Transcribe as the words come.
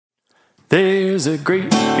There's a great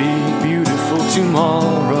big beautiful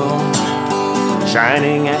tomorrow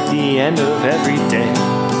shining at the end of every day.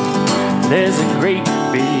 There's a great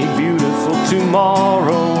big beautiful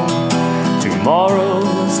tomorrow.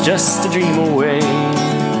 Tomorrow's just a dream away.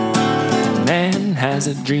 Man has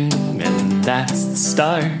a dream and that's the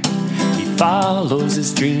start. He follows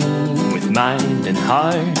his dream with mind and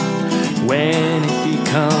heart. When it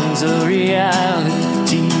becomes a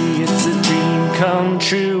reality, it's a dream come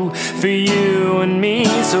true for you and me.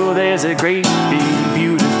 So there's a great big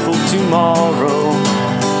beautiful tomorrow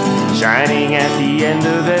shining at the end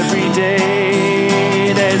of every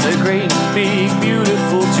day. There's a great big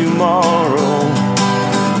beautiful tomorrow,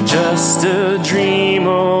 just a dream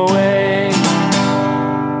away.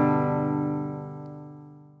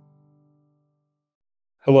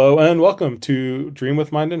 Hello and welcome to Dream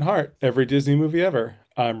with Mind and Heart, every Disney movie ever.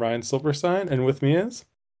 I'm Ryan Silverstein, and with me is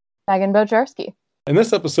Megan Bojarski. In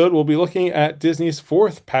this episode, we'll be looking at Disney's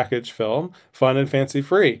fourth package film, Fun and Fancy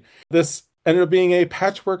Free. This ended up being a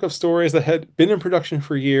patchwork of stories that had been in production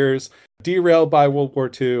for years, derailed by World War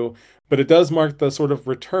II, but it does mark the sort of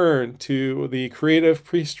return to the creative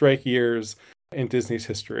pre-strike years in Disney's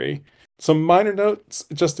history. Some minor notes,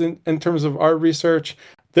 just in terms of our research.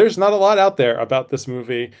 There's not a lot out there about this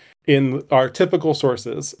movie in our typical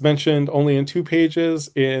sources, mentioned only in 2 pages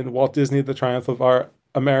in Walt Disney, The Triumph of Our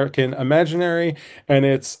American Imaginary, and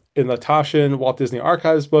it's in the Taschen Walt Disney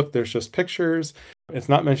Archives book. There's just pictures. It's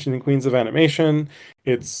not mentioned in Queens of Animation.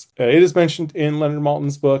 It is mentioned in Leonard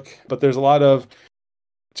Maltin's book, but there's a lot of,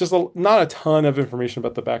 not a ton of information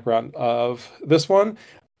about the background of this one.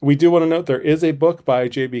 We do want to note there is a book by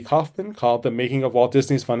J.B. Kaufman called The Making of Walt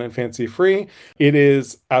Disney's Fun and Fancy Free. It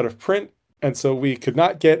is out of print, and so we could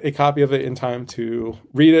not get a copy of it in time to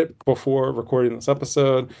read it before recording this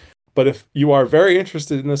episode. But if you are very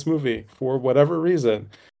interested in this movie for whatever reason,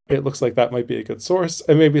 it looks like that might be a good source,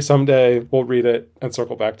 and maybe someday we'll read it and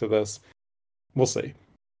circle back to this. We'll see.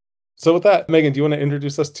 So with that, Megan, do you want to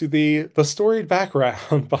introduce us to the storied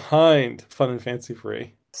background behind Fun and Fancy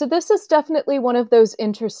Free? So this is definitely one of those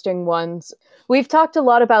interesting ones. We've talked a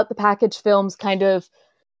lot about the package films kind of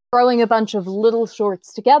throwing a bunch of little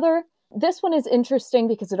shorts together. This one is interesting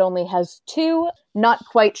because it only has 2, not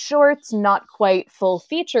quite shorts, not quite full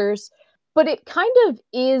features, but it kind of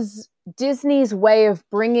is Disney's way of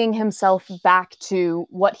bringing himself back to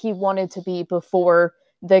what he wanted to be before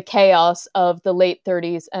the chaos of the late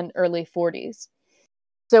 30s and early 40s.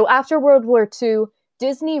 So after World War II,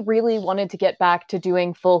 Disney really wanted to get back to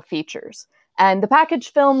doing full features. And the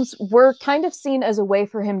package films were kind of seen as a way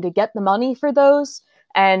for him to get the money for those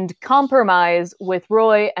and compromise with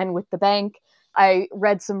Roy and with the bank. I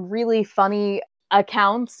read some really funny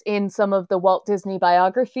accounts in some of the Walt Disney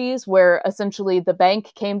biographies where essentially the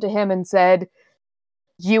bank came to him and said,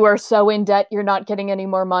 "You are so in debt, you're not getting any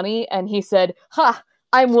more money." And he said, "Ha,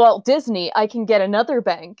 I'm Walt Disney, I can get another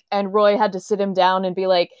bank." And Roy had to sit him down and be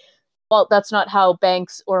like, "Well, that's not how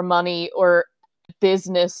banks or money or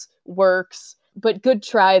business works, but good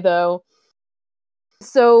try though."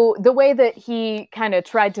 So the way that he kind of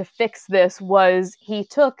tried to fix this was he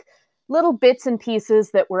took little bits and pieces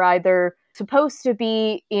that were either supposed to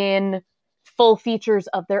be in full features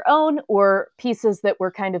of their own or pieces that were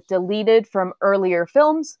kind of deleted from earlier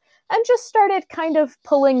films and just started kind of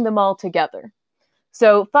pulling them all together.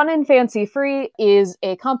 So Fun and Fancy Free is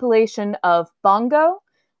a compilation of Bongo,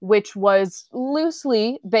 which was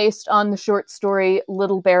loosely based on the short story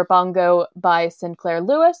Little Bear Bongo by Sinclair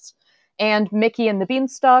Lewis, and Mickey and the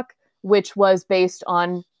Beanstalk, which was based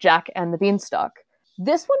on Jack and the Beanstalk.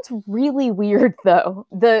 This one's really weird, though.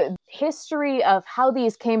 The history of how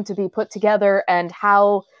these came to be put together and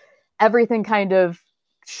how everything kind of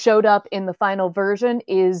showed up in the final version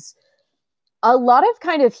is a lot of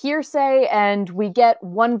kind of hearsay, and we get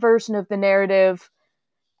one version of the narrative.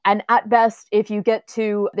 And at best, if you get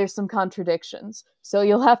 2, there's some contradictions. So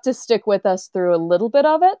you'll have to stick with us through a little bit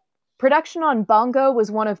of it. Production on Bongo was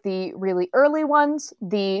one of the really early ones.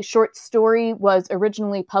 The short story was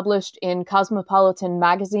originally published in Cosmopolitan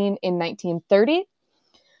magazine in 1930.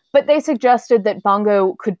 But they suggested that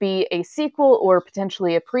Bongo could be a sequel or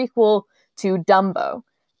potentially a prequel to Dumbo.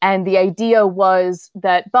 And the idea was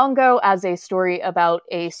that Bongo, as a story about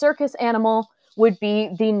a circus animal, would be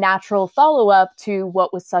the natural follow-up to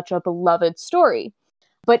what was such a beloved story.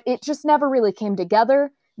 But it just never really came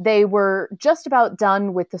together. They were just about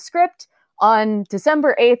done with the script on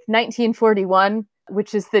December 8th, 1941,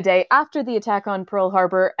 which is the day after the attack on Pearl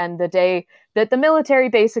Harbor and the day that the military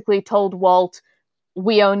basically told Walt,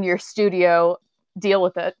 "We own your studio, deal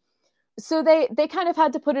with it." So they kind of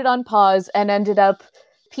had to put it on pause and ended up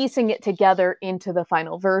piecing it together into the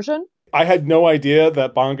final version. I had no idea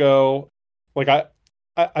that Bongo, like I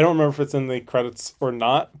don't remember if it's in the credits or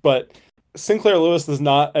not, but Sinclair Lewis is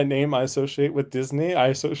not a name I associate with Disney. I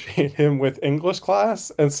associate him with English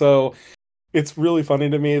class. And so it's really funny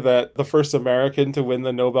to me that the first American to win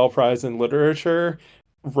the Nobel Prize in Literature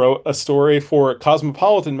wrote a story for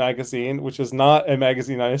Cosmopolitan magazine, which is not a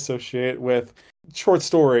magazine I associate with short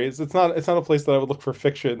stories. It's not a place that I would look for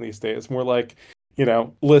fiction these days. More like,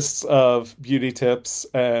 lists of beauty tips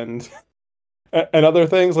and other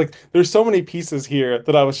things. Like there's so many pieces here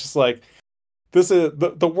that I was just like, this is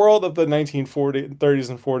the world of the 1940s, 30s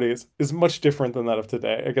and 40s is much different than that of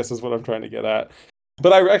today, I guess is what I'm trying to get at.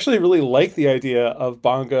 But I actually really like the idea of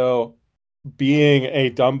Bongo being a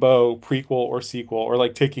Dumbo prequel or sequel, or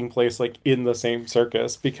like taking place like in the same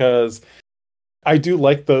circus, because I do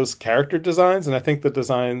like those character designs, and I think the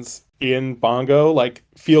designs in Bongo like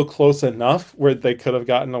feel close enough where they could have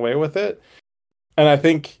gotten away with it. And I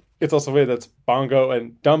think it's also a way that's Bongo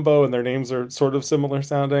and Dumbo, and their names are sort of similar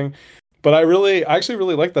sounding. But I actually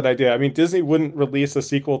really like that idea. I mean, Disney wouldn't release a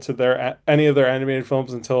sequel to any of their animated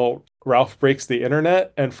films until Ralph Breaks the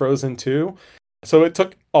Internet and Frozen 2. So it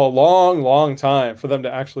took a long, long time for them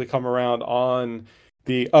to actually come around on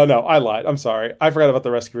oh no, I lied. I'm sorry. I forgot about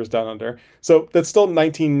the Rescuers Down Under. So that's still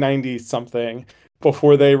 1990 something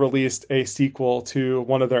before they released a sequel to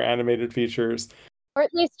one of their animated features. Or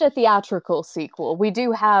at least a theatrical sequel. We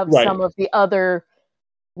do have Right. some of the other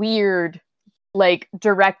weird, like,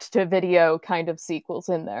 direct-to-video kind of sequels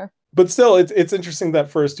in there. But still, it's interesting that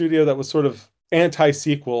for a studio that was sort of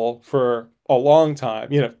anti-sequel for a long time,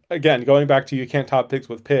 again, going back to You Can't Top Pigs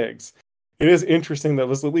with Pigs, it is interesting that it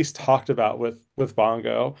was at least talked about with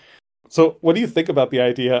Bongo. So what do you think about the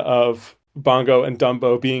idea of Bongo and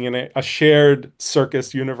Dumbo being in a shared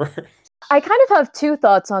circus universe? I kind of have two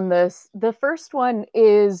thoughts on this. The first one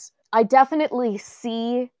is I definitely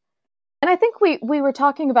see, and I think we were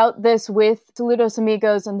talking about this with Saludos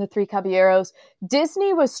Amigos and the Three Caballeros.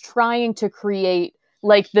 Disney was trying to create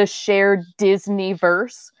like the shared Disney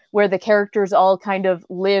verse where the characters all kind of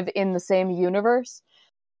live in the same universe.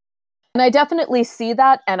 And I definitely see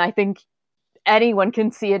that, and I think anyone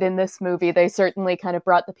can see it in this movie. They certainly kind of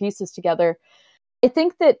brought the pieces together. I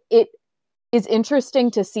think that it is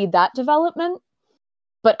interesting to see that development,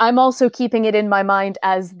 but I'm also keeping it in my mind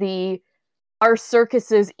as are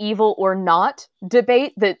circuses evil or not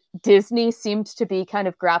debate that Disney seemed to be kind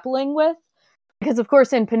of grappling with. Because of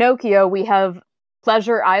course in Pinocchio we have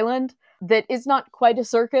Pleasure Island that is not quite a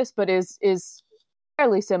circus, but is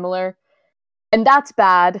fairly similar. And that's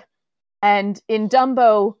bad. And in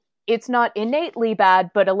Dumbo, it's not innately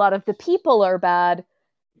bad, but a lot of the people are bad.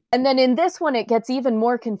 And then in this one, it gets even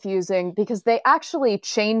more confusing because they actually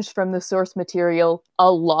change from the source material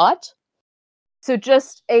a lot. So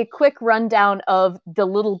just a quick rundown of The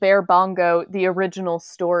Little Bear Bongo, the original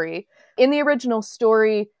story. In the original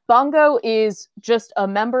story, Bongo is just a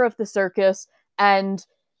member of the circus, and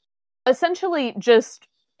essentially just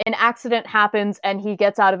an accident happens and he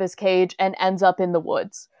gets out of his cage and ends up in the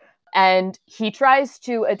woods. And he tries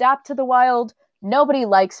to adapt to the wild. Nobody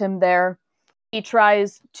likes him there. He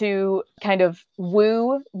tries to kind of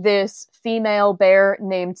woo this female bear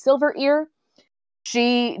named Silver Ear.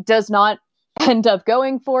 She does not end up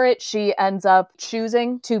going for it. She ends up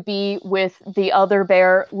choosing to be with the other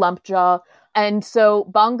bear, Lumpjaw. And so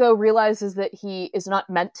Bongo realizes that he is not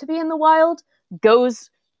meant to be in the wild, goes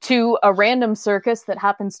to a random circus that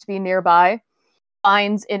happens to be nearby,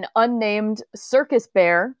 finds an unnamed circus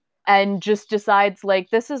bear, and just decides,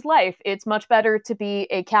 like, this is life. It's much better to be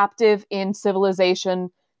a captive in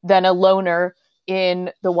civilization than a loner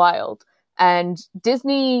in the wild. And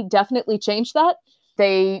Disney definitely changed that.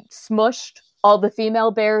 They smushed all the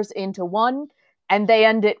female bears into one, and they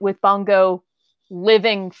end it with Bongo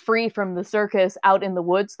living free from the circus out in the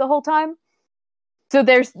woods the whole time. So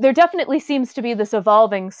there definitely seems to be this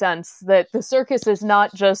evolving sense that the circus is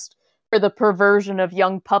not just for the perversion of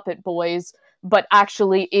young puppet boys, but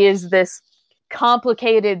actually is this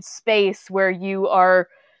complicated space where you are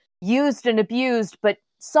used and abused, but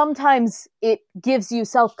sometimes it gives you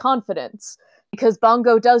self-confidence because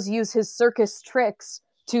Bongo does use his circus tricks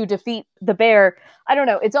to defeat the bear. I don't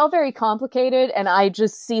know. It's all very complicated, and I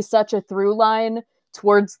just see such a through line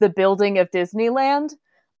towards the building of Disneyland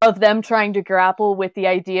of them trying to grapple with the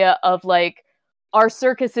idea of, like, are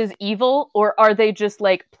circuses evil, or are they just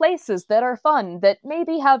like places that are fun that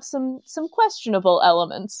maybe have some questionable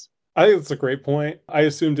elements? I think that's a great point. I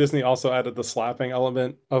assume Disney also added the slapping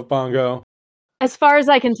element of Bongo. As far as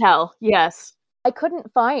I can tell, yes. I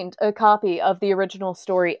couldn't find a copy of the original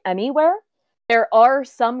story anywhere. There are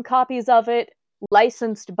some copies of it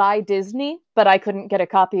licensed by Disney, but I couldn't get a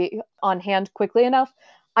copy on hand quickly enough.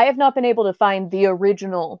 I have not been able to find the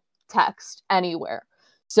original text anywhere.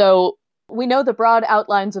 So we know the broad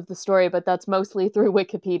outlines of the story, but that's mostly through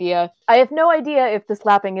Wikipedia. I have no idea if the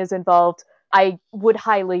slapping is involved. I would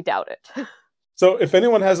highly doubt it. So if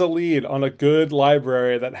anyone has a lead on a good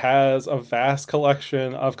library that has a vast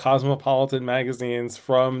collection of Cosmopolitan magazines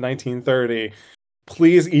from 1930,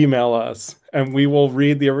 please email us and we will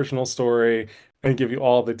read the original story and give you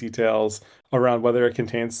all the details around whether it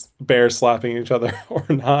contains bears slapping each other or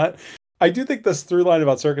not. I do think this through line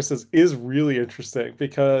about circuses is really interesting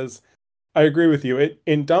because I agree with you.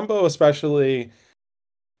 In Dumbo especially,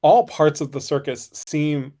 all parts of the circus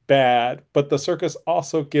seem bad, but the circus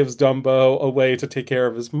also gives Dumbo a way to take care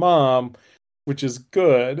of his mom, which is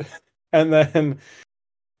good. And then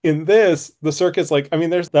in this, the circus,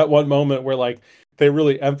 there's that one moment where they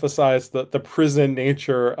really emphasize the prison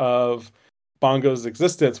nature of Bongo's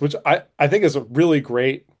existence, which I think is a really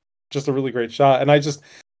great shot. And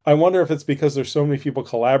I wonder if it's because there's so many people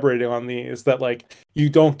collaborating on these that you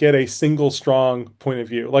don't get a single strong point of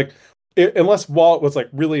view. Unless Walt was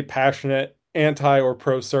really passionate anti or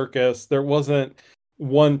pro circus, there wasn't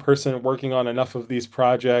one person working on enough of these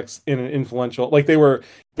projects in an influential,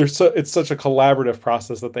 it's such a collaborative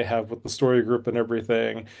process that they have with the story group and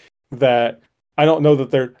everything that I don't know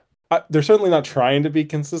that they're certainly not trying to be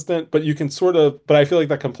consistent, but you can but I feel like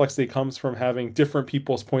that complexity comes from having different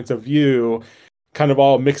people's points of view kind of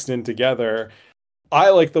all mixed in together. I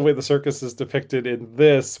like the way the circus is depicted in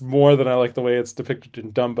this more than I like the way it's depicted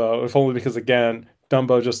in Dumbo, if only because, again,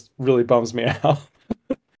 Dumbo just really bums me out.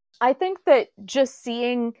 I think that just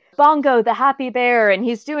seeing Bongo, the happy bear, and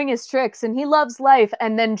he's doing his tricks, and he loves life,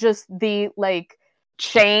 and then just the,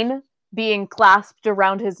 chain being clasped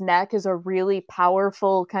around his neck is a really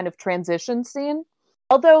powerful kind of transition scene.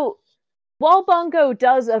 Although, while Bongo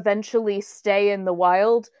does eventually stay in the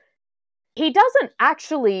wild, he doesn't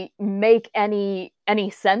actually make any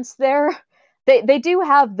sense there. They do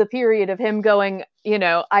have the period of him going,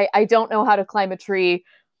 I don't know how to climb a tree.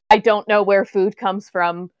 I don't know where food comes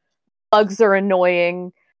from. Bugs are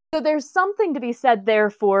annoying. So there's something to be said there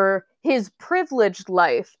for his privileged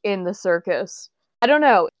life in the circus. I don't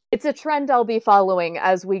know. It's a trend I'll be following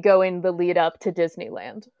as we go in the lead up to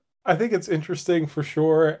Disneyland. I think it's interesting for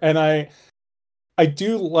sure. And I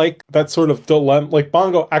do like that sort of dilemma.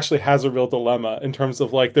 Bongo actually has a real dilemma in terms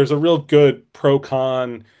of there's a real good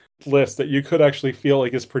pro-con list that you could actually feel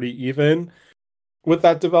is pretty even with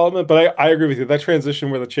that development. But I agree with you. That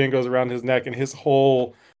transition where the chain goes around his neck and his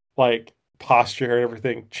whole posture and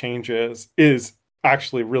everything changes is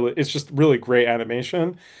actually it's just really great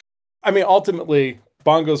animation. I mean, ultimately,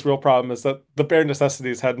 Bongo's real problem is that the Bare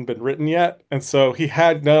Necessities hadn't been written yet, and so he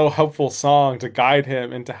had no helpful song to guide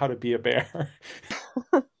him into how to be a bear.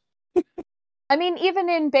 I mean, even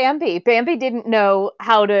in Bambi didn't know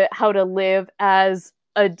how to live as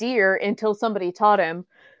a deer until somebody taught him.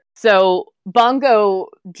 So Bongo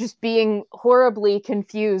just being horribly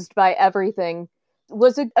confused by everything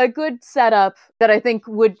was a good setup that I think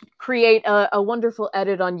would create a wonderful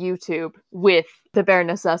edit on YouTube with the Bare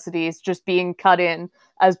Necessities just being cut in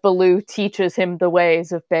as Baloo teaches him the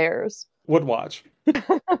ways of bears. Would watch.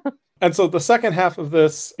 And so the second half of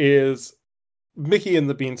this is Mickey and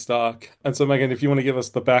the Beanstalk. And so Megan, if you want to give us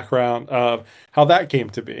the background of how that came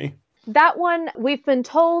to be. That one, we've been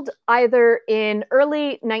told either in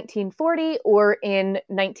early 1940 or in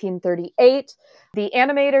 1938. The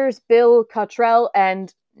animators, Bill Cottrell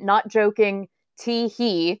and, not joking, T.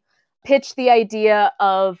 He, pitched the idea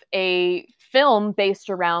of a film based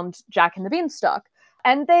around Jack and the Beanstalk.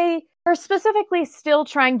 And they are specifically still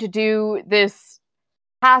trying to do this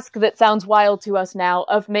task that sounds wild to us now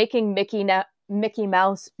of making Mickey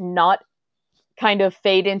Mouse not kind of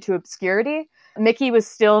fade into obscurity. Mickey was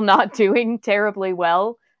still not doing terribly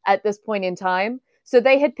well at this point in time. So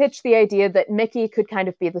they had pitched the idea that Mickey could kind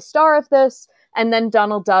of be the star of this, and then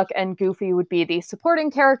Donald Duck and Goofy would be the supporting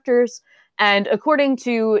characters. And according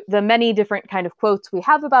to the many different kind of quotes we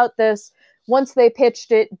have about this, once they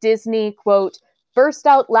pitched it, Disney, quote, burst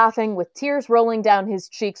out laughing with tears rolling down his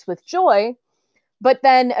cheeks with joy, but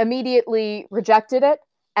then immediately rejected it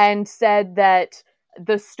and said that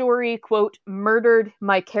the story, quote, murdered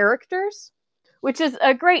my characters, which is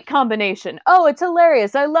a great combination. Oh, it's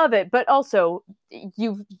hilarious. I love it. But also,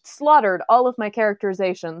 you've slaughtered all of my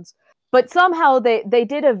characterizations. But somehow they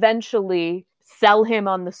did eventually sell him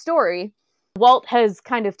on the story. Walt has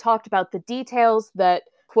kind of talked about the details that,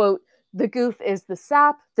 quote, the goof is the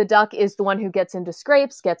sap, the duck is the one who gets into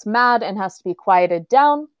scrapes, gets mad, and has to be quieted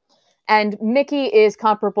down. And Mickey is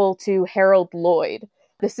comparable to Harold Lloyd.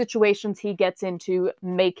 the situations he gets into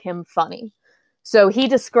make him funny. So he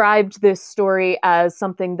described this story as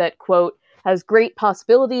something that, quote, has great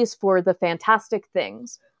possibilities for the fantastic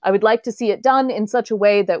things. I would like to see it done in such a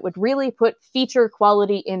way that would really put feature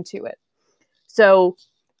quality into it. So,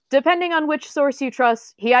 depending on which source you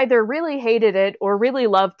trust, he either really hated it or really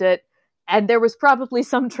loved it, and there was probably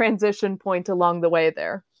some transition point along the way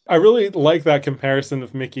there. I really like that comparison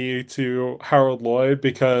of Mickey to Harold Lloyd,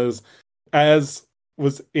 because as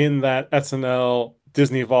was in that SNL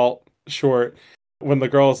Disney Vault short, when the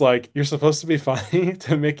girl's like, "You're supposed to be funny,"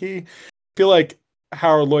 to Mickey, I feel like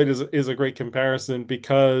Harold Lloyd is a great comparison,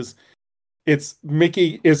 because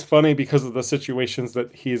Mickey is funny because of the situations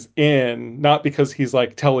that he's in, not because he's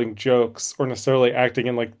like telling jokes or necessarily acting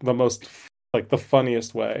in like the most, like the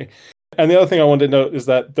funniest way. And the other thing I wanted to note is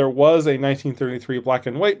that there was a 1933 black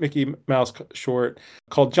and white Mickey Mouse short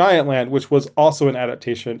called Giantland, which was also an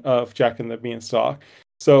adaptation of Jack and the Beanstalk.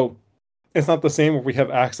 So it's not the same where we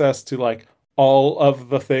have access to like all of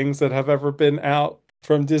the things that have ever been out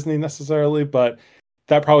from Disney necessarily, but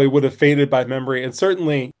that probably would have faded by memory. And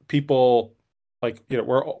certainly people, like, you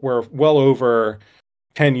know, we're well over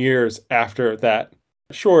 10 years after that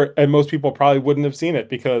short, and most people probably wouldn't have seen it,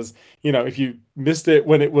 because, you know, if you missed it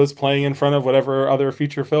when it was playing in front of whatever other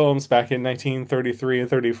feature films back in 1933 and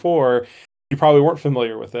 34, you probably weren't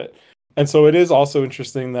familiar with it. And so it is also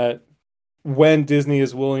interesting that when Disney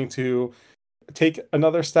is willing to take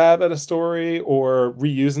another stab at a story or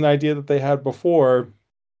reuse an idea that they had before,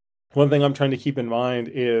 one thing I'm trying to keep in mind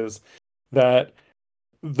is that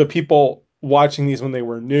the people watching these when they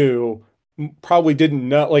were new probably didn't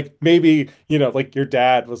know, like, maybe, you know, like your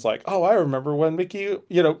dad was like, "Oh, I remember when Mickey,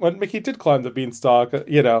 you know, when Mickey did climb the beanstalk,"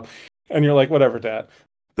 you know, and you're like, "Whatever, Dad,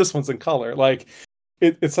 this one's in color." Like,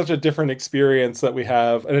 it's such a different experience that we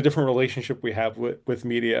have, and a different relationship we have with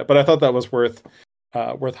media. But I thought that was worth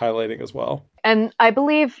highlighting as well. And I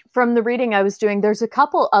believe from the reading I was doing, there's a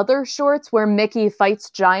couple other shorts where Mickey fights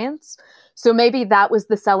giants. So maybe that was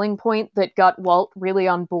the selling point that got Walt really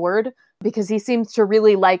on board, because he seems to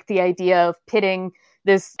really like the idea of pitting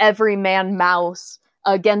this everyman mouse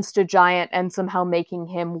against a giant and somehow making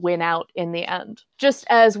him win out in the end. Just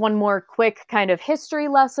as one more quick kind of history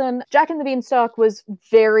lesson, Jack and the Beanstalk was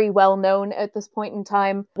very well known at this point in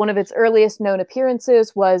time. One of its earliest known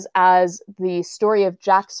appearances was as the story of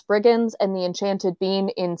Jack Spriggins and the Enchanted Bean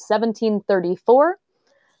in 1734.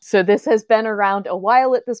 So this has been around a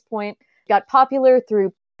while at this point. Got popular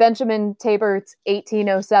through Benjamin Tabert's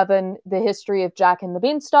 1807, The History of Jack and the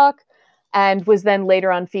Beanstalk, and was then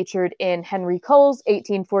later on featured in Henry Cole's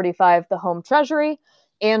 1845, The Home Treasury,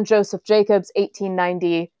 and Joseph Jacobs'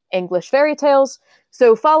 1890, English Fairy Tales.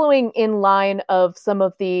 So following in line of some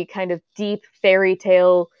of the kind of deep fairy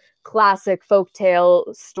tale, classic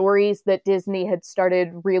folktale stories that Disney had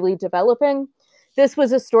started really developing, this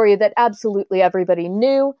was a story that absolutely everybody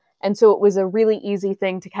knew. And so it was a really easy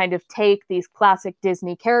thing to kind of take these classic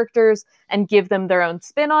Disney characters and give them their own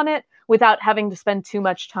spin on it without having to spend too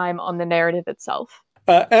much time on the narrative itself.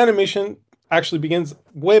 Animation actually begins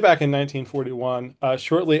way back in 1941,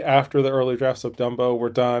 shortly after the early drafts of Dumbo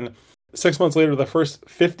were done. 6 months later, the first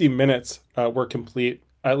 50 minutes were complete,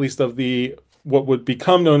 at least of the what would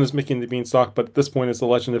become known as Mickey and the Beanstalk, but at this point is The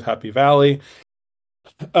Legend of Happy Valley.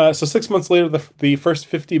 So 6 months later, the first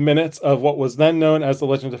 50 minutes of what was then known as The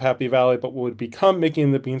Legend of Happy Valley, but what would become Mickey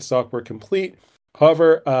and the Beanstalk, were complete.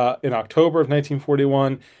 However, in October of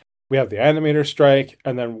 1941, we have the animator strike,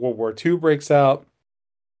 and then World War II breaks out.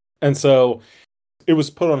 And so it was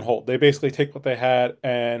put on hold. They basically take what they had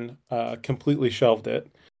and completely shelved it.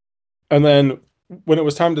 And then when it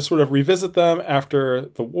was time to sort of revisit them after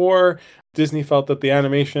the war, Disney felt that the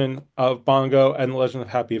animation of Bongo and The Legend of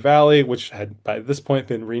Happy Valley, which had by this point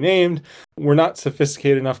been renamed, were not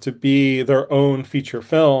sophisticated enough to be their own feature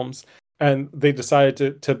films, and they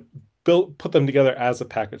decided to put them together as a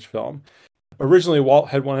package film. Originally, Walt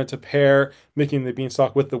had wanted to pair Mickey and the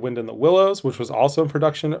Beanstalk with The Wind in the Willows, which was also in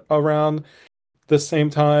production around the same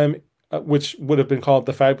time, which would have been called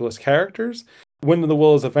The Fabulous Characters. Wind in the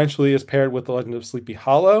Willows eventually is paired with The Legend of Sleepy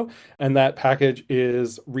Hollow, and that package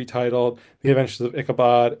is retitled The Adventures of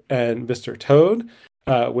Ichabod and Mr. Toad,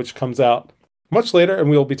 which comes out much later, and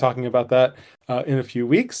we'll be talking about that in a few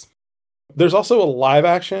weeks. There's also a live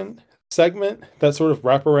action segment that sort of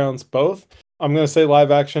wraparounds both. I'm going to say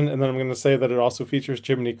live action, and then I'm going to say that it also features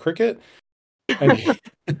Jiminy Cricket. And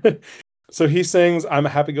so he sings I'm a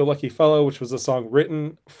Happy-Go-Lucky Fellow, which was a song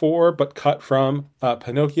written for but cut from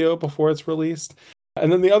Pinocchio before it's released.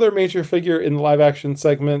 And then the other major figure in the live action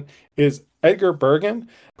segment is Edgar Bergen,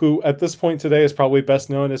 who at this point today is probably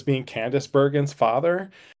best known as being Candice Bergen's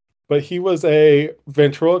father. but he was a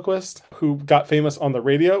ventriloquist who got famous on the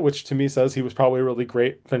radio, which to me says he was probably a really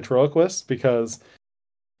great ventriloquist because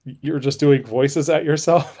you're just doing voices at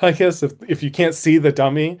yourself, I guess. If you can't see the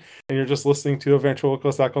dummy and you're just listening to a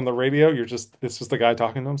ventriloquist act on the radio, it's just a guy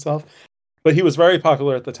talking to himself. But he was very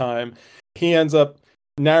popular at the time. He ends up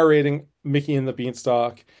narrating Mickey and the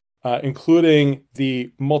Beanstalk, including the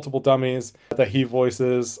multiple dummies that he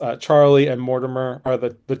voices. Charlie and Mortimer are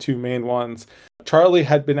the two main ones. Charlie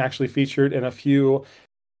had been actually featured in a few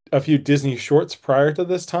Disney shorts prior to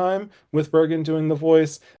this time, with Bergen doing the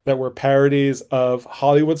voice, that were parodies of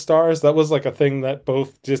Hollywood stars. That was like a thing that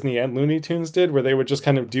both Disney and Looney Tunes did, where they would just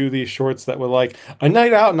kind of do these shorts that were like a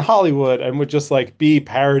night out in Hollywood and would just like be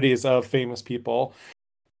parodies of famous people.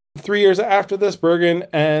 3 years after this, Bergen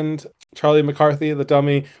and Charlie McCarthy, the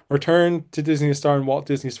dummy, returned to Disney to star in Walt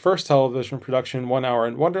Disney's first television production, 1 Hour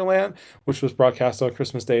in Wonderland, which was broadcast on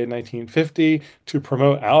Christmas Day in 1950 to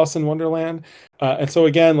promote Alice in Wonderland. And so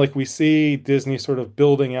again, like we see Disney sort of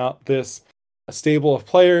building out this stable of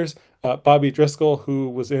players. Bobby Driscoll, who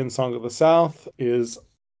was in Song of the South, is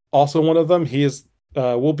also one of them. He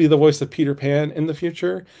will be the voice of Peter Pan in the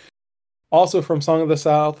future. Also from Song of the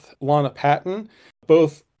South, Lana Patton.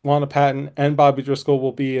 Both Lana Patton and Bobby Driscoll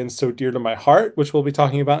will be in So Dear to My Heart, which we'll be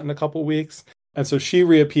talking about in a couple weeks. And so she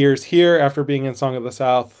reappears here after being in Song of the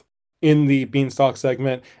South in the Beanstalk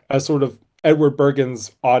segment as sort of Edward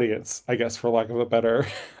Bergen's audience, I guess, for lack of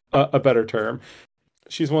a better term.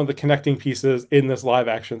 She's one of the connecting pieces in this live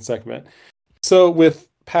action segment. So with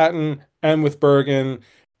Patton and with Bergen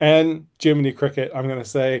and Jiminy Cricket, I'm going to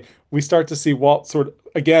say, we start to see Walt sort of,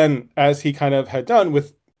 again, as he kind of had done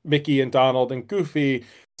with Mickey and Donald and Goofy,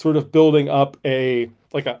 sort of building up a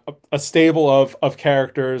stable of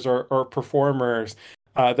characters or performers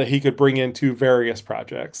that he could bring into various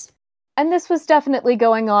projects. And this was definitely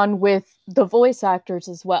going on with the voice actors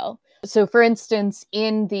as well. So for instance,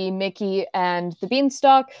 in the Mickey and the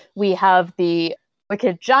Beanstalk, we have the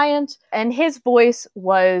Wicked Giant, and his voice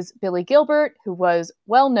was Billy Gilbert, who was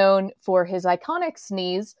well known for his iconic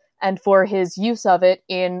sneeze and for his use of it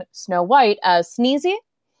in Snow White as Sneezy.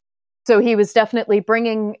 So he was definitely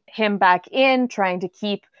bringing him back in, trying to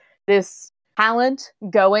keep this talent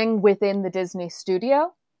going within the Disney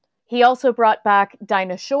studio. He also brought back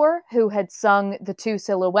Dinah Shore, who had sung the Two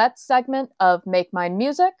Silhouettes segment of Make Mine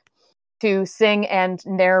Music, to sing and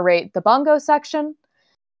narrate the bongo section.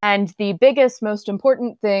 And the biggest, most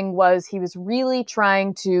important thing was he was really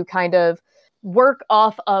trying to kind of work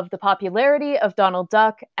off of the popularity of Donald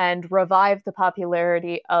Duck and revive the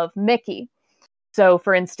popularity of Mickey. So,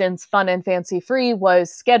 for instance, Fun and Fancy Free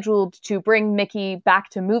was scheduled to bring Mickey back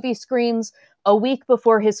to movie screens a week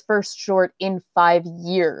before his first short in 5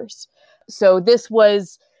 years. So this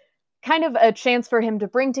was kind of a chance for him to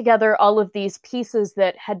bring together all of these pieces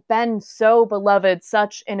that had been so beloved,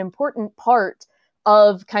 such an important part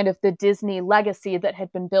of kind of the Disney legacy that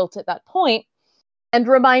had been built at that point, and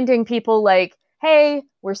reminding people like, hey,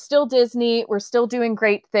 we're still Disney, we're still doing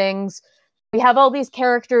great things. We have all these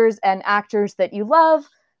characters and actors that you love.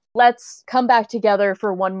 Let's come back together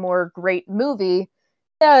for one more great movie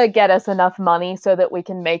to get us enough money so that we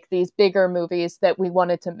can make these bigger movies that we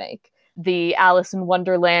wanted to make. The Alice in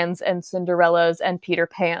Wonderlands and Cinderellas and Peter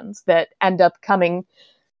Pans that end up coming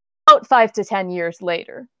out 5 to 10 years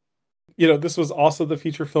later. This was also the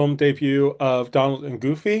feature film debut of Donald and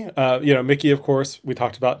Goofy. Mickey, of course, we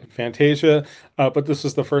talked about in Fantasia, but this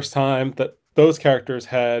was the first time that those characters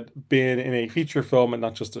had been in a feature film and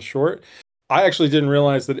not just a short. I actually didn't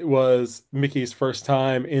realize that it was Mickey's first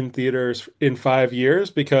time in theaters in 5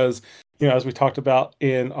 years because, as we talked about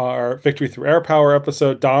in our Victory Through Air Power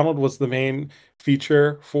episode, Donald was the main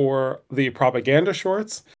feature for the propaganda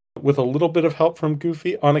shorts with a little bit of help from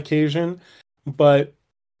Goofy on occasion. But,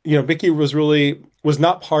 Mickey was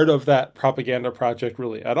not part of that propaganda project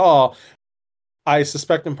really at all. I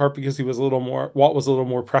suspect in part because Walt was a little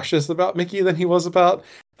more precious about Mickey than he was about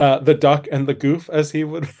the duck and the goof, as he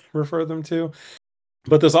would refer them to.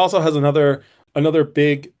 But this also has another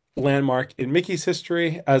big landmark in Mickey's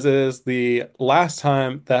history, as is the last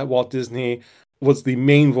time that Walt Disney was the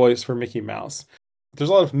main voice for Mickey Mouse. There's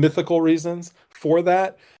a lot of mythical reasons for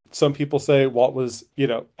that. Some people say Walt was,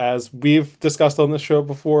 as we've discussed on the show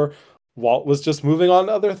before, Walt was just moving on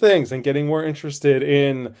to other things and getting more interested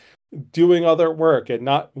in doing other work and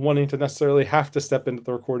not wanting to necessarily have to step into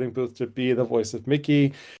the recording booth to be the voice of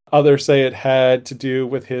Mickey. Others say it had to do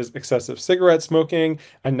with his excessive cigarette smoking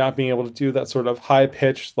and not being able to do that sort of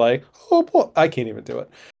high-pitched, like, oh boy, I can't even do it.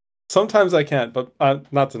 Sometimes I can, but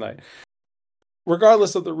not tonight.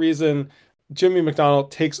 Regardless of the reason, Jimmy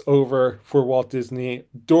McDonald takes over for Walt Disney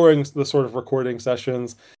during the sort of recording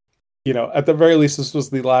sessions. at the very least, this was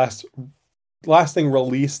the last thing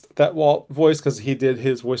released that Walt voiced, because he did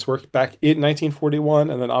his voice work back in 1941,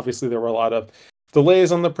 and then obviously there were a lot of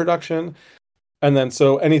delays on the production, and then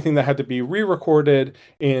so anything that had to be re-recorded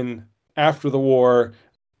in after the war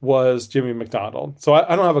was Jimmy McDonald. So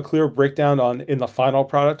I don't have a clear breakdown on in the final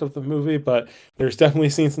product of the movie, but there's definitely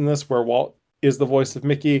scenes in this where Walt is the voice of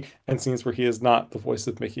Mickey and scenes where he is not the voice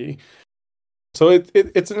of Mickey. So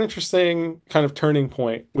it's an interesting kind of turning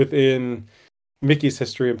point within Mickey's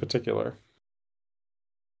history in particular.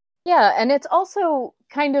 Yeah, and it's also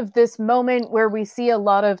kind of this moment where we see a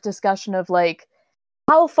lot of discussion of like,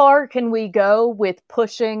 how far can we go with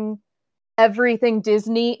pushing everything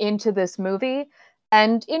Disney into this movie?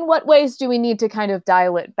 And in what ways do we need to kind of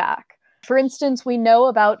dial it back? For instance, we know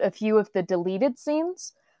about a few of the deleted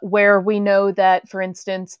scenes where we know that, for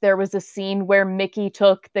instance, there was a scene where Mickey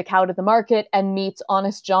took the cow to the market and meets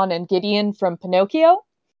Honest John and Gideon from Pinocchio.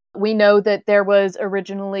 We know that there was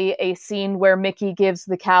originally a scene where Mickey gives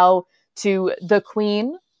the cow to the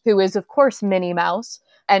Queen, who is, of course, Minnie Mouse,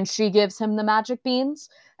 and she gives him the magic beans.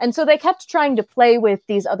 And so they kept trying to play with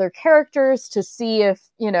these other characters to see if,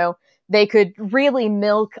 they could really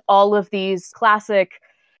milk all of these classic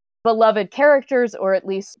beloved characters, or at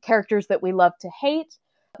least characters that we love to hate.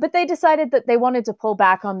 But they decided that they wanted to pull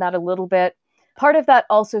back on that a little bit. Part of that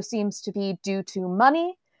also seems to be due to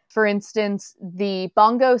money. For instance, the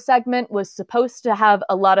Bongo segment was supposed to have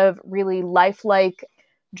a lot of really lifelike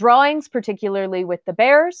drawings, particularly with the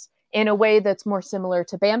bears, in a way that's more similar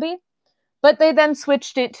to Bambi. But they then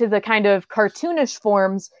switched it to the kind of cartoonish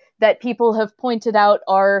forms that people have pointed out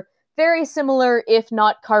are very similar, if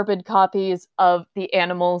not carbon copies, of the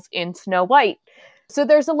animals in Snow White. So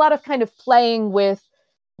there's a lot of kind of playing with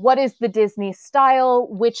what is the Disney style,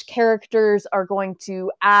 which characters are going to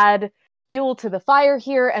add fuel to the fire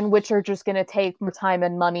here, and which are just going to take more time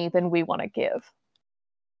and money than we want to give.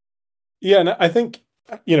 Yeah, and I think,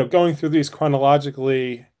 going through these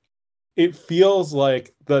chronologically, it feels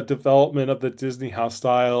like the development of the Disney house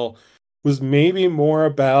style was maybe more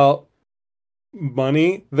about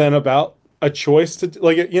money than about a choice to,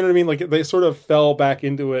 like, you know what I mean? Like, they sort of fell back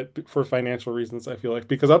into it for financial reasons, I feel like,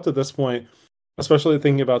 because up to this point, especially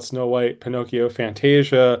thinking about Snow White, Pinocchio,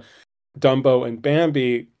 Fantasia, Dumbo, and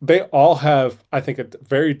Bambi, they all have, I think, a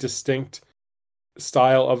very distinct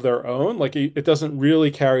style of their own. Like, it doesn't really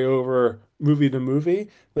carry over movie to movie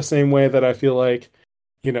the same way that I feel like,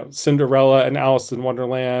 Cinderella and Alice in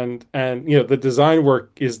Wonderland, and, the design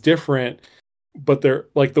work is different, but they're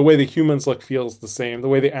like the way the humans look feels the same. The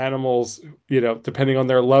way the animals, depending on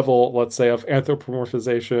their level, let's say, of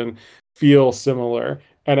anthropomorphization, feel similar.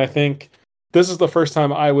 And I think this is the first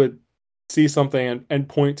time I would see something and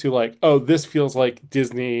point to like, oh, this feels like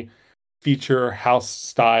Disney feature house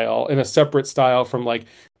style in a separate style from like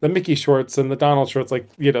the Mickey shorts and the Donald shorts. Like,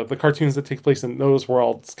 the cartoons that take place in those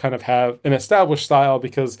worlds kind of have an established style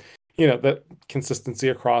because, that consistency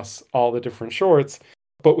across all the different shorts.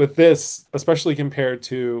 But with this, especially compared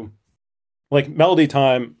to like Melody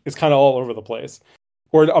Time, is kind of all over the place.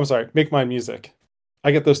 Or I'm sorry, Make Mine Music.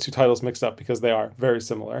 I get those two titles mixed up because they are very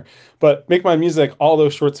similar. But Make Mine Music, all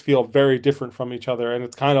those shorts feel very different from each other, and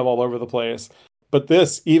it's kind of all over the place. But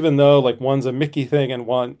this, even though like one's a Mickey thing and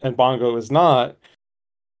Bongo is not,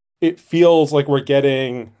 it feels like we're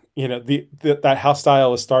getting, that house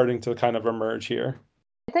style is starting to kind of emerge here.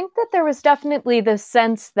 I think that there was definitely this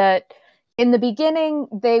sense that in the beginning,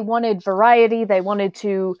 they wanted variety. They wanted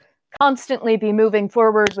to constantly be moving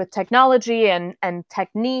forward with technology and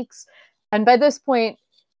techniques. And by this point,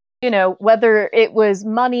 whether it was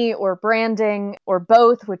money or branding or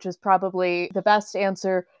both, which is probably the best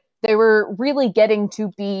answer, they were really getting to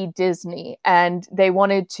be Disney. And they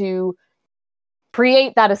wanted to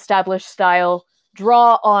create that established style,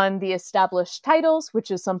 draw on the established titles,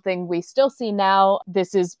 which is something we still see now.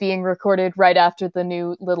 This is being recorded right after the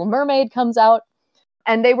new Little Mermaid comes out.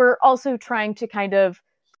 And they were also trying to kind of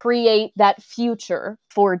create that future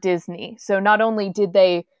for Disney. So not only did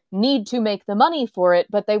they need to make the money for it,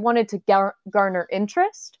 but they wanted to garner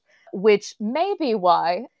interest, which may be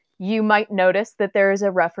why you might notice that there is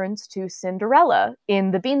a reference to Cinderella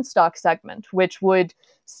in the Beanstalk segment, which would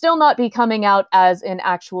still not be coming out as an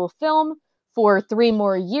actual film for 3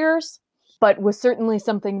 more years, but was certainly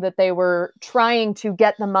something that they were trying to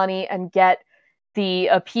get the money and get the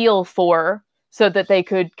appeal for, so that they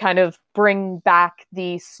could kind of bring back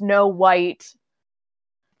the Snow White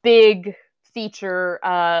big feature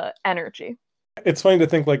energy. It's funny to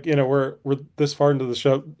think like, we're this far into the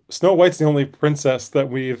show. Snow White's the only princess that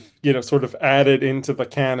we've, sort of added into the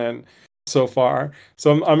canon so far.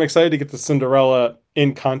 So I'm excited to get to Cinderella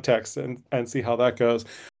in context and see how that goes.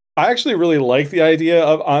 I actually really like the idea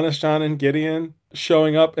of Honest John and Gideon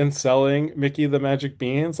showing up and selling Mickey the Magic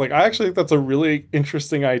Beans. Like, I actually think that's a really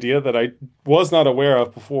interesting idea that I was not aware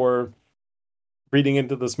of before reading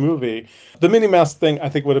into this movie. The Minnie Mouse thing I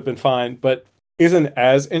think would have been fine, but isn't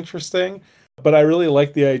as interesting. But I really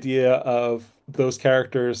like the idea of those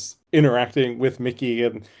characters interacting with Mickey,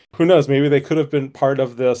 and who knows, maybe they could have been part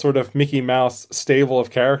of the sort of Mickey Mouse stable of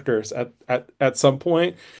characters at some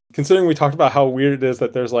point. Considering we talked about how weird it is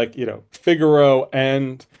that there's like, Figaro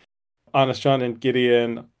and Honest John and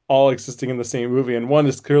Gideon all existing in the same movie, and one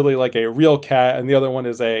is clearly like a real cat, and the other one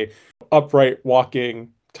is a upright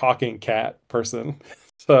walking talking cat person.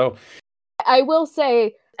 So I will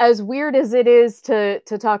say, as weird as it is to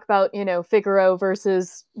talk about, Figaro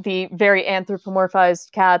versus the very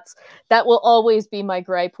anthropomorphized cats, that will always be my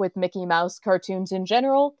gripe with Mickey Mouse cartoons in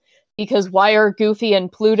general, because why are Goofy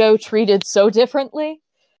and Pluto treated so differently?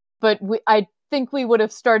 But I think we would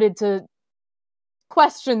have started to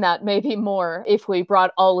question that maybe more if we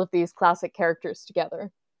brought all of these classic characters together.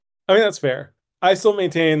 I mean, that's fair. I still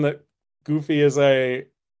maintain that Goofy is a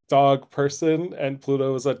dog person and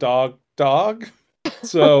Pluto is a dog.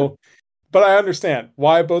 So, but I understand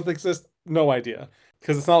why both exist. No idea.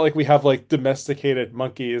 Because it's not like we have like domesticated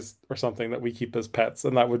monkeys or something that we keep as pets,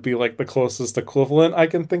 and that would be like the closest equivalent I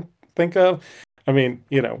can think of. I mean,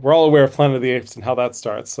 we're all aware of Planet of the Apes and how that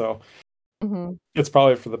starts, so It's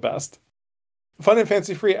probably for the best. Fun and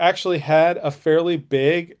Fancy Free actually had a fairly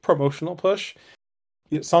big promotional push.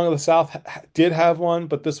 Song of the South did have one,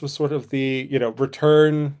 but this was sort of the,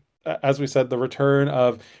 return, as we said, the return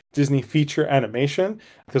of Disney feature animation,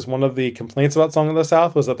 because one of the complaints about Song of the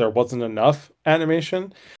South was that there wasn't enough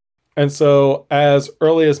animation. And so as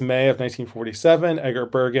early as May of 1947, Edgar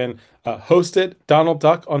Bergen hosted Donald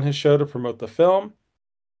Duck on his show to promote the film.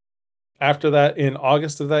 After that, in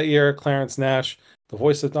August of that year, Clarence Nash, the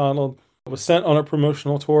voice of Donald, was sent on a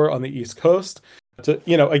promotional tour on the East Coast to,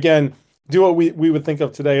 again, do what we would think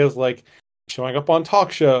of today as like showing up on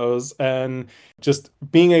talk shows and just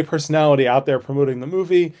being a personality out there promoting the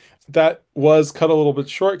movie. That was cut a little bit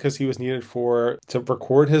short because he was needed to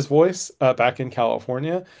record his voice back in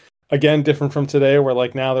California. Again, different from today, where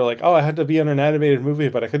like now they're like, oh, I had to be in an animated movie,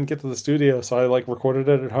 but I couldn't get to the studio, so I like recorded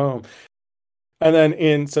it at home. And then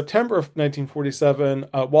in September of 1947,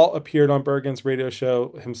 Walt appeared on Bergen's radio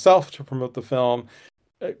show himself to promote the film.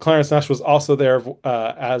 Clarence Nash was also there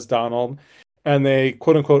as Donald. And they,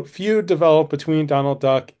 quote unquote, feud developed between Donald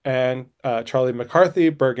Duck and Charlie McCarthy,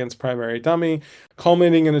 Bergen's primary dummy,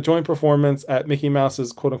 culminating in a joint performance at Mickey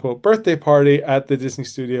Mouse's, quote unquote, birthday party at the Disney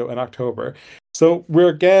studio in October. So we're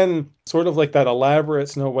again sort of like that elaborate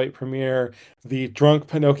Snow White premiere, the drunk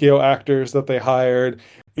Pinocchio actors that they hired.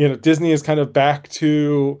 Disney is kind of back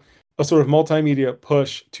to a sort of multimedia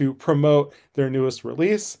push to promote their newest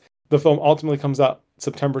release. The film ultimately comes out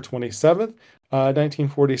September 27th,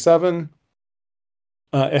 1947.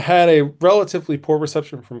 It had a relatively poor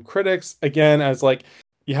reception from critics. Again, as like,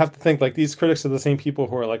 you have to think like these critics are the same people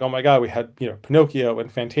who are like, oh my God, we had, Pinocchio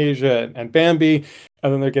and Fantasia and Bambi,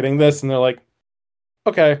 and then they're getting this and they're like,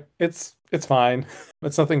 okay, it's fine.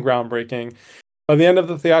 It's nothing groundbreaking. By the end of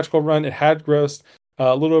the theatrical run, it had grossed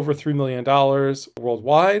a little over $3 million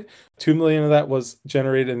worldwide. $2 million of that was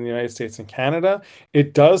generated in the United States and Canada.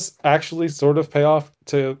 It does actually sort of pay off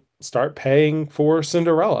to start paying for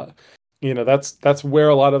Cinderella. That's where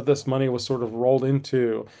a lot of this money was sort of rolled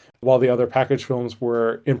into while the other package films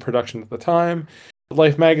were in production at the time.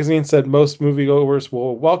 Life magazine said most moviegoers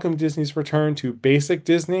will welcome Disney's return to basic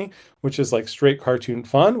Disney, which is like straight cartoon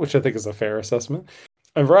fun, which I think is a fair assessment.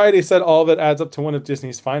 And Variety said all of it adds up to one of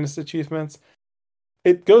Disney's finest achievements.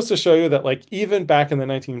 It goes to show you that like even back in the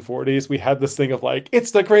 1940s, we had this thing of like,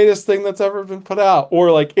 it's the greatest thing that's ever been put out,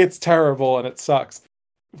 or like it's terrible and it sucks.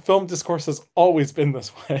 Film discourse has always been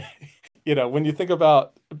this way. When you think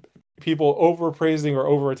about people overpraising or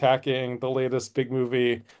over-attacking the latest big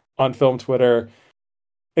movie on film Twitter,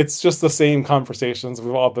 it's just the same conversations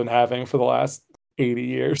we've all been having for the last 80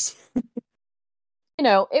 years.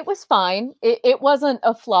 It was fine. It wasn't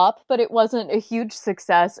a flop, but it wasn't a huge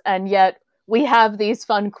success. And yet we have these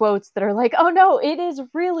fun quotes that are like, oh no, it is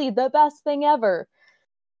really the best thing ever.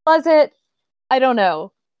 Was it? I don't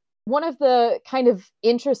know. One of the kind of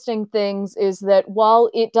interesting things is that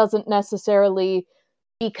while it doesn't necessarily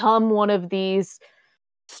become one of these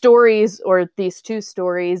stories or these two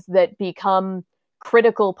stories that become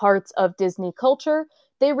critical parts of Disney culture,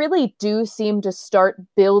 they really do seem to start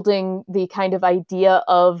building the kind of idea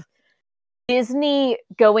of Disney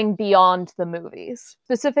going beyond the movies,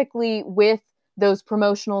 specifically with those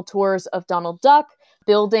promotional tours of Donald Duck,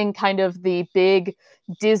 building kind of the big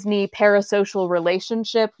Disney parasocial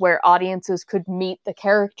relationship where audiences could meet the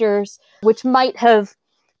characters, which might have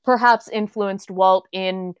perhaps influenced Walt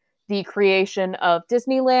in the creation of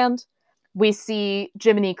Disneyland. We see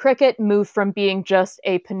Jiminy Cricket move from being just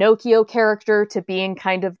a Pinocchio character to being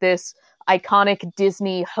kind of this iconic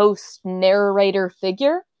Disney host narrator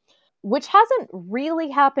figure, which hasn't really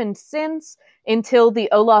happened since until the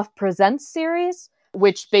Olaf Presents series,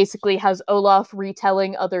 which basically has Olaf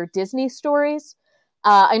retelling other Disney stories.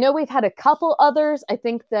 I know we've had a couple others. I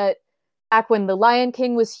think that back when The Lion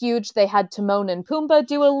King was huge, they had Timon and Pumbaa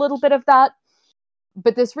do a little bit of that.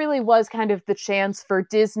 But this really was kind of the chance for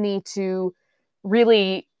Disney to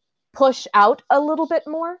really push out a little bit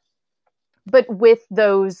more, but with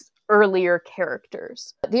those earlier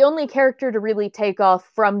characters. The only character to really take off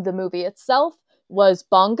from the movie itself was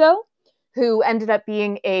Bongo, who ended up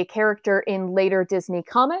being a character in later Disney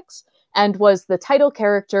comics and was the title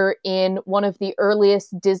character in one of the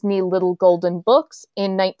earliest Disney Little Golden Books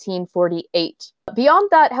in 1948. Beyond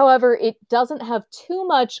that, however, it doesn't have too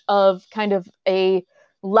much of kind of a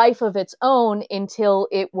life of its own until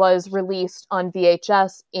it was released on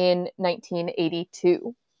VHS in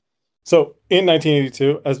 1982. So in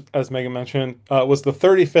 1982, as Megan mentioned, was the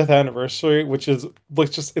 35th anniversary, which is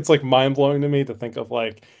like it's like mind blowing to me to think of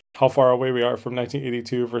like how far away we are from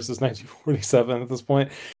 1982 versus 1947 at this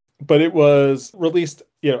point. But it was released,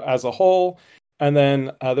 as a whole, and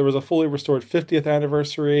then there was a fully restored 50th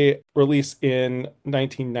anniversary release in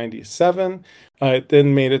 1997. It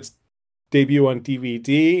then made its debut on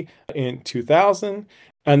DVD in 2000.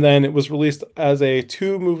 And then it was released as a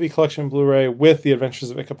 2-movie collection Blu-ray with The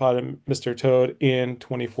Adventures of Ichabod and Mr. Toad in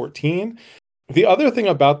 2014. The other thing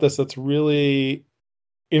about this that's really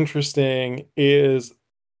interesting is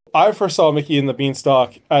I first saw Mickey and the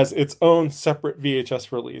Beanstalk as its own separate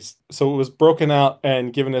VHS release. So it was broken out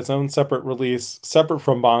and given its own separate release, separate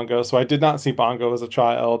from Bongo. So I did not see Bongo as a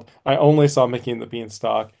child. I only saw Mickey and the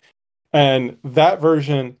Beanstalk. And that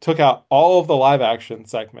version took out all of the live action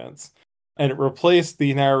segments. And it replaced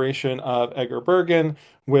the narration of Edgar Bergen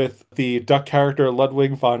with the duck character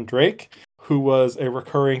Ludwig von Drake, who was a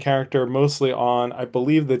recurring character mostly on, I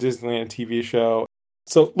believe, the Disneyland TV show.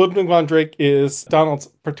 So Ludwig von Drake is Donald's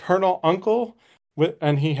paternal uncle,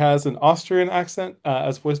 and he has an Austrian accent,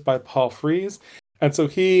 as voiced by Paul Frees. And so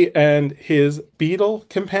he and his beetle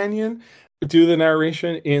companion do the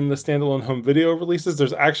narration in the standalone home video releases.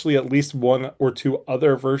 There's actually at least 1 or 2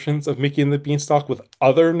 other versions of Mickey and the Beanstalk with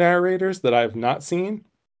other narrators that I have not seen.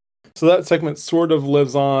 So that segment sort of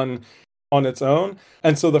lives on its own.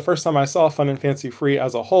 And so the first time I saw Fun and Fancy Free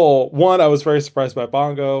as a whole, 1, I was very surprised by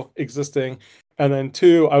Bongo existing. And then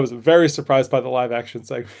 2, I was very surprised by the live action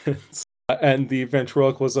segments and the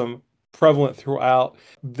ventriloquism prevalent throughout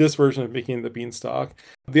this version of Mickey and the Beanstalk.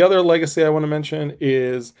 The other legacy I want to mention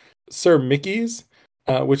is Sir Mickey's,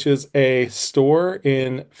 which is a store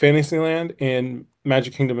in Fantasyland in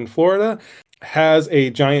Magic Kingdom in Florida, has a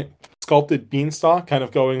giant sculpted beanstalk kind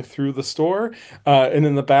of going through the store. And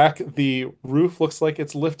in the back, the roof looks like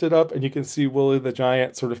it's lifted up, and you can see Willie the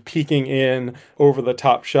Giant sort of peeking in over the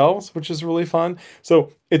top shelves, which is really fun.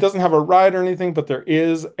 So it doesn't have a ride or anything, but there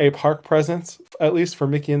is a park presence, at least for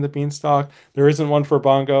Mickey and the Beanstalk. There isn't one for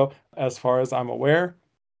Bongo, as far as I'm aware.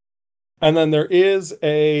 And then there is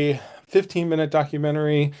a 15-minute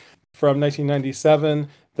documentary from 1997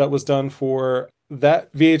 that was done for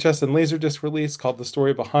that VHS and Laserdisc release called The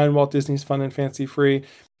Story Behind Walt Disney's Fun and Fancy Free.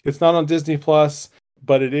 It's not on Disney Plus,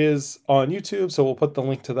 but it is on YouTube, so we'll put the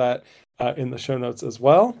link to that in the show notes as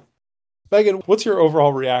well. Megan, what's your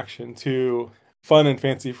overall reaction to Fun and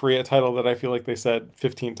Fancy Free, a title that I feel like they said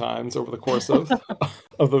 15 times over the course of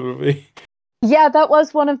the movie? Yeah, that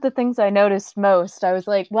was one of the things I noticed most. I was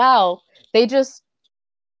like, wow, they just,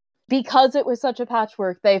 because it was such a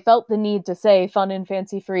patchwork, they felt the need to say Fun and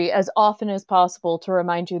Fancy Free as often as possible to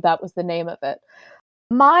remind you that was the name of it.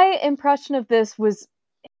 My impression of this was,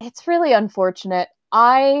 it's really unfortunate.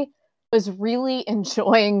 I was really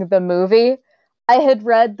enjoying the movie. I had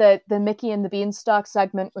read that the Mickey and the Beanstalk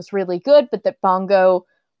segment was really good, but that Bongo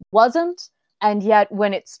wasn't. And yet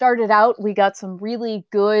when it started out, we got some really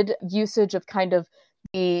good usage of kind of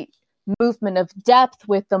the movement of depth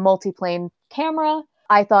with the multiplane camera.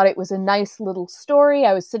 I thought it was a nice little story.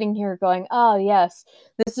 I was sitting here going, oh yes,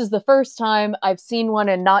 this is the first time I've seen one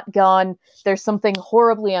and not gone, there's something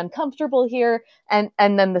horribly uncomfortable here. And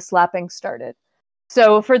then the slapping started.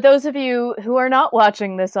 So for those of you who are not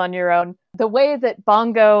watching this on your own, the way that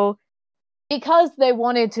Bongo, because they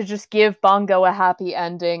wanted to just give Bongo a happy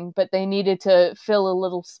ending, but they needed to fill a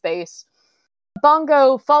little space,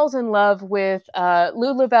 Bongo falls in love with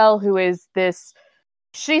Lulabelle, who is this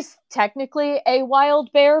She's technically a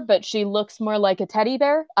wild bear, but she looks more like a teddy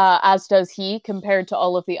bear, as does he compared to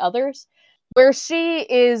all of the others. Where she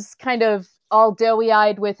is kind of all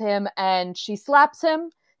doughy-eyed with him, and she slaps him,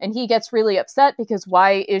 and he gets really upset because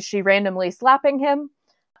why is she randomly slapping him?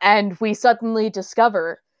 And we suddenly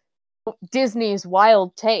discover Disney's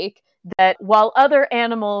wild take that while other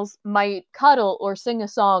animals might cuddle or sing a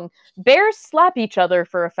song, bears slap each other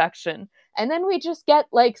for affection. And then we just get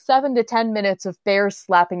like 7 to 10 minutes of bears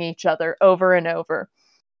slapping each other over and over.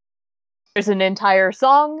 There's an entire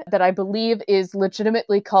song that I believe is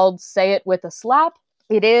legitimately called Say It With a Slap.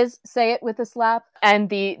 It is Say It With a Slap. And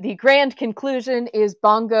the grand conclusion is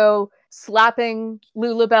Bongo slapping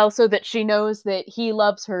Lulabelle so that she knows that he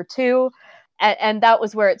loves her too. And that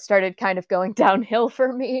was where it started kind of going downhill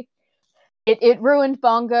for me. It ruined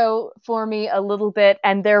Bongo for me a little bit,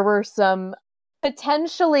 and there were some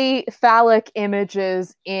potentially phallic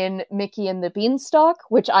images in Mickey and the Beanstalk,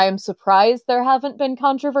 which I am surprised there haven't been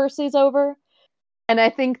controversies over. And I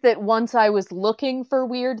think that once I was looking for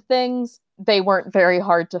weird things, they weren't very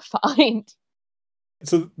hard to find.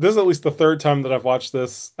 So this is at least the third time that I've watched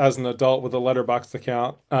this as an adult with a Letterboxd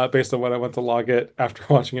account, based on when I went to log it after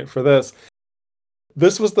watching it for this.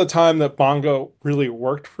 This was the time that Bongo really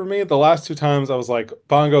worked for me. The last two times I was like,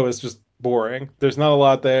 Bongo is just boring. There's not a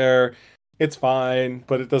lot there. It's fine,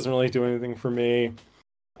 but it doesn't really do anything for me.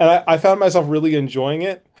 And I found myself really enjoying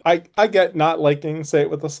it. I get not liking Say It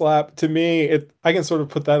With a Slap. To me, I can sort of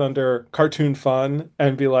put that under cartoon fun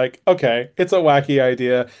and be like, okay, it's a wacky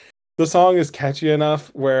idea. The song is catchy enough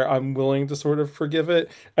where I'm willing to sort of forgive it.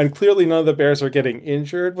 And clearly none of the bears are getting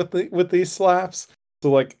injured with these slaps. So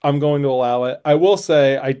like, I'm going to allow it. I will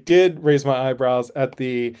say I did raise my eyebrows at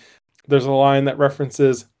there's a line that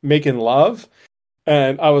references making love.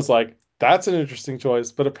 And I was like, that's an interesting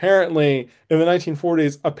choice. But apparently, in the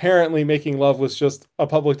 1940s, apparently making love was just a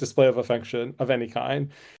public display of affection of any kind.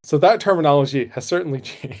 So that terminology has certainly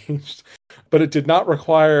changed. But it did not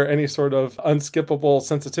require any sort of unskippable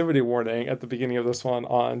sensitivity warning at the beginning of this one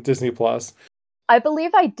on Disney+. I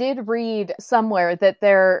believe I did read somewhere that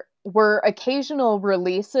there were occasional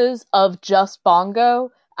releases of just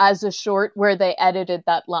Bongo as a short where they edited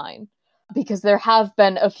that line. Because there have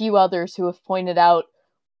been a few others who have pointed out,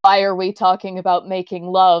 why are we talking about making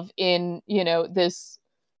love in, this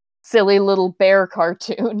silly little bear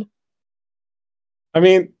cartoon? I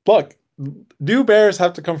mean, look, new bears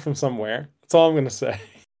have to come from somewhere. That's all I'm going to say.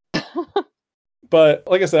 But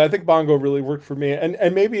like I said, I think Bongo really worked for me. And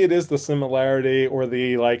maybe it is the similarity or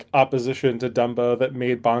the like opposition to Dumbo that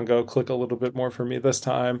made Bongo click a little bit more for me this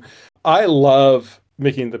time. I love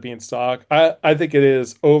Mickey and the Beanstalk. I think it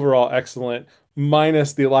is overall excellent,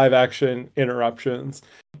 minus the live action interruptions.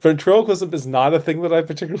 Ventriloquism is not a thing that I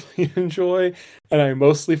particularly enjoy, and I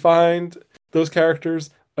mostly find those characters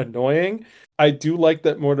annoying. I do like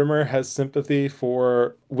that Mortimer has sympathy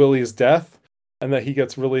for Willie's death and that he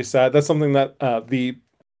gets really sad. That's something that the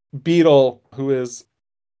Beetle, who is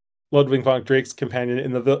Ludwig von Drake's companion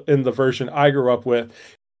in the version I grew up with,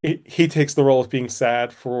 he takes the role of being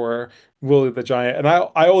sad for Willie the Giant. And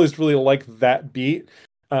I always really like that beat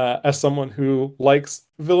as someone who likes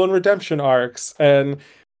villain redemption arcs and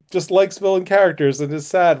just likes villain characters and is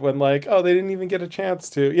sad when like, oh, they didn't even get a chance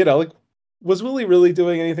to, like, was Willie really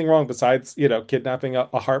doing anything wrong besides, kidnapping a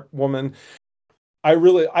harp woman? I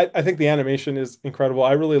think the animation is incredible.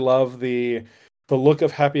 I really love the look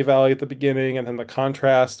of Happy Valley at the beginning and then the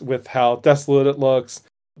contrast with how desolate it looks.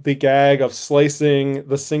 The gag of slicing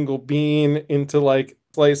the single bean into like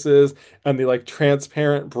slices and the like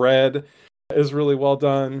transparent bread is really well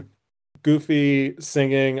done. Goofy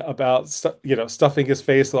singing about stuffing his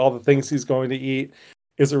face with all the things he's going to eat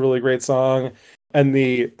is a really great song. And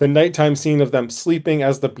the nighttime scene of them sleeping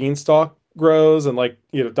as the beanstalk grows and like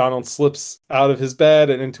Donald slips out of his bed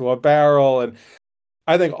and into a barrel, and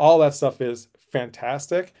I think all that stuff is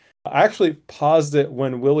fantastic. I actually paused it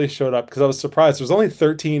when Willie showed up because I was surprised. There's only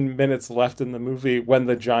 13 minutes left in the movie when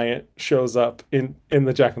the giant shows up in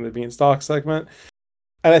the Jack and the Beanstalk segment,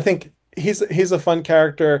 and I think he's a fun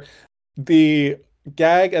character. The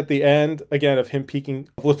gag at the end, again, of him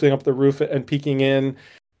lifting up the roof and peeking in,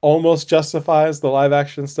 almost justifies the live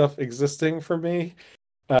action stuff existing for me.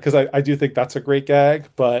 Because I do think that's a great gag,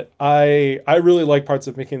 but I really like parts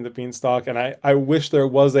of Mickey and the Beanstalk, and I wish there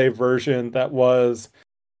was a version that was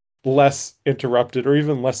less interrupted or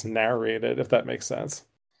even less narrated, if that makes sense.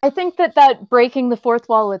 I think that breaking the fourth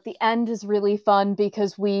wall at the end is really fun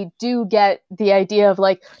because we do get the idea of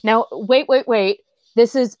like, now, wait.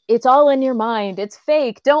 It's all in your mind. It's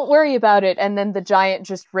fake. Don't worry about it. And then the giant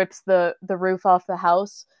just rips the roof off the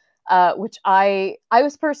house, which I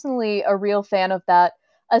was personally a real fan of that.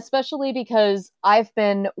 especially because I've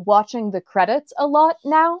been watching the credits a lot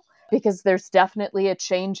now, because there's definitely a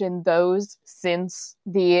change in those since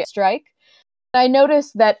the strike. I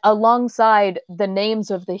noticed that alongside the names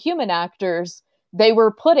of the human actors, they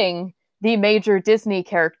were putting the major Disney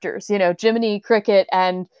characters. You know, Jiminy Cricket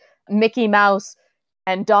and Mickey Mouse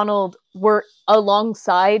and Donald were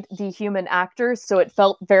alongside the human actors, so it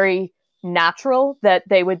felt very natural that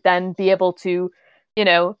they would then be able to, you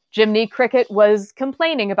know, Jiminy Cricket was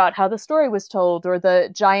complaining about how the story was told, or the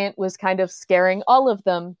giant was kind of scaring all of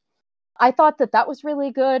them. I thought that that was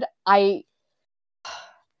really good. I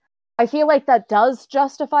feel like that does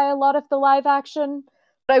justify a lot of the live action,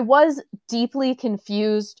 but I was deeply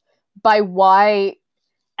confused by why,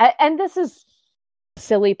 and this is a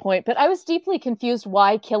silly point, but I was deeply confused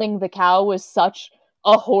why killing the cow was such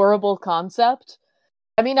a horrible concept.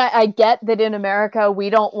 I mean, I get that in America we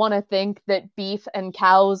don't want to think that beef and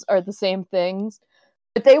cows are the same things,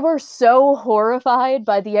 but they were so horrified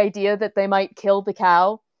by the idea that they might kill the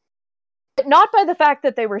cow, but not by the fact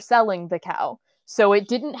that they were selling the cow. So it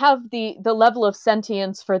didn't have the level of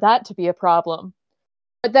sentience for that to be a problem.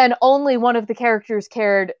 But then only one of the characters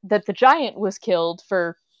cared that the giant was killed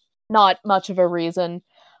for not much of a reason.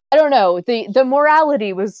 I don't know. The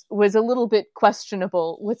morality was a little bit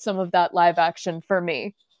questionable with some of that live action for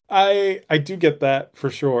me. I do get that for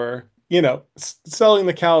sure. You know, selling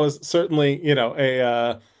the cow is certainly, you know,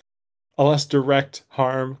 a less direct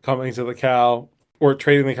harm coming to the cow, or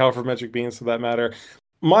trading the cow for magic beans for that matter.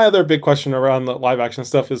 My other big question around the live action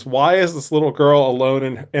stuff is, why is this little girl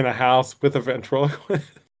alone in a house with a ventriloquist?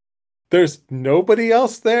 There's nobody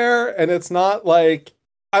else there, and it's not like,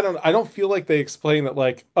 I don't feel like they explain that,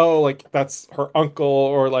 like, oh, like that's her uncle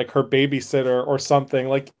or like her babysitter or something.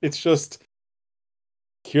 Like, it's just,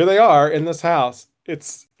 here they are in this house.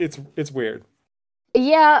 It's weird.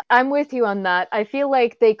 Yeah, I'm with you on that. I feel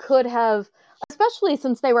like they could have, especially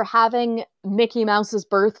since they were having Mickey Mouse's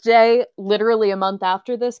birthday literally a month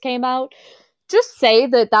after this came out, just say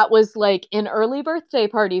that that was like an early birthday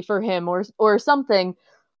party for him, or something.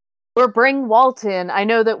 Or bring Walt in. I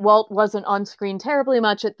know that Walt wasn't on screen terribly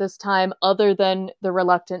much at this time, other than the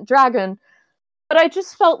Reluctant Dragon, but I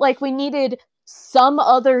just felt like we needed some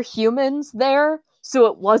other humans there, so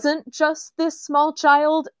it wasn't just this small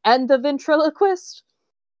child and the ventriloquist,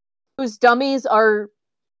 whose dummies are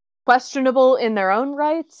questionable in their own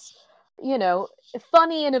rights. You know,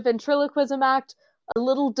 funny in a ventriloquism act, a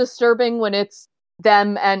little disturbing when it's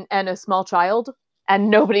them and a small child and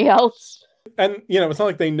nobody else. And, you know, it's not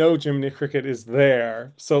like they know Jiminy Cricket is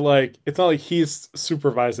there. So, like, it's not like he's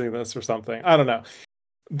supervising this or something. I don't know.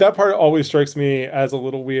 That part always strikes me as a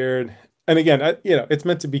little weird. And again, you know, it's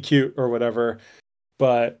meant to be cute or whatever.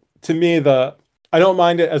 But to me, I don't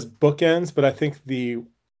mind it as bookends, but I think the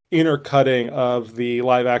intercutting of the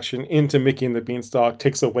live action into Mickey and the Beanstalk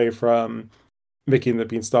takes away from Mickey and the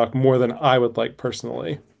Beanstalk more than I would like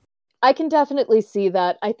personally. I can definitely see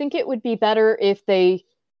that. I think it would be better if they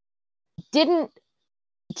didn't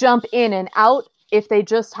jump in and out, if they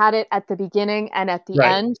just had it at the beginning and at the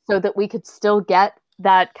end, so that we could still get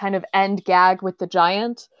that kind of end gag with the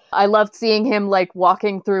giant. I loved seeing him like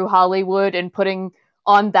walking through Hollywood and putting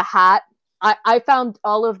on the hat. I found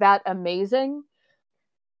all of that amazing.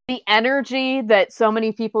 The energy that so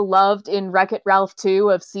many people loved in Wreck-It Ralph 2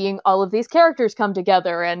 of seeing all of these characters come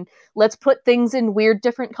together and let's put things in weird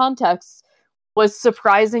different contexts was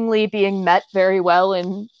surprisingly being met very well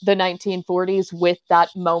in the 1940s with that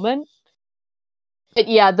moment. But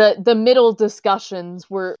yeah, the middle discussions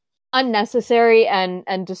were unnecessary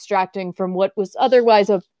and distracting from what was otherwise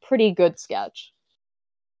a pretty good sketch.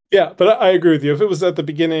 Yeah, but I agree with you. If it was at the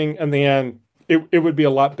beginning and the end, it would be a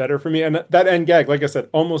lot better for me. And that end gag, like I said,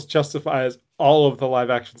 almost justifies all of the live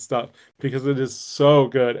action stuff because it is so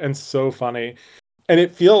good and so funny. And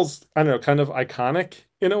it feels, I don't know, kind of iconic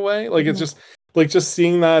in a way. Like, it's just like, just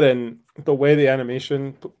seeing that and the way the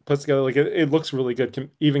animation puts together, like it looks really good,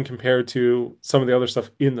 even compared to some of the other stuff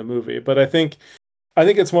in the movie. But I think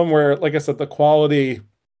it's one where, like I said, the quality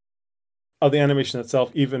of the animation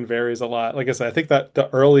itself even varies a lot. Like I said, I think that the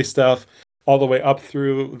early stuff all the way up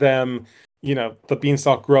through them, you know, the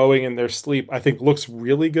beanstalk growing in their sleep, I think looks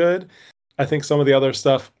really good. I think some of the other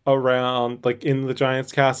stuff around, like in the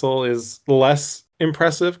Giant's Castle, is less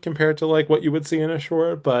impressive compared to like what you would see in a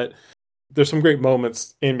short, but there's some great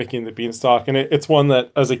moments in Mickey and the Beanstalk, and it's one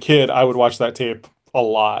that as a kid I would watch that tape a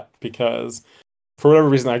lot because for whatever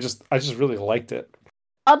reason I just really liked it.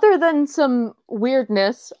 Other than some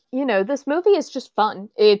weirdness, you know, this movie is just fun.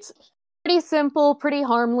 It's pretty simple, pretty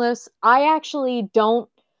harmless. I actually don't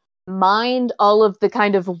mind all of the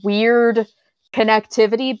kind of weird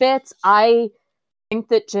connectivity bits. I think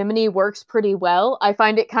that Jiminy works pretty well. I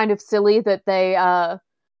find it kind of silly that they,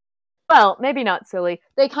 well, maybe not silly.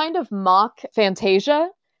 They kind of mock Fantasia,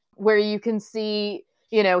 where you can see,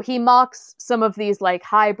 you know, he mocks some of these like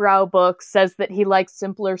highbrow books, says that he likes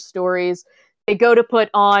simpler stories. They go to put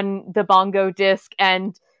on the bongo disc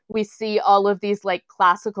and we see all of these like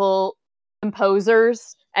classical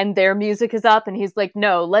composers and their music is up and he's like,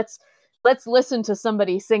 no, let's listen to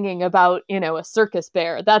somebody singing about, you know, a circus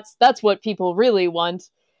bear. That's what people really want,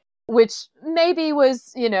 which maybe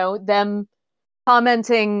was, you know, them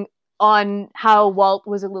commenting on how Walt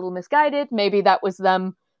was a little misguided. Maybe that was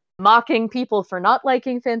them mocking people for not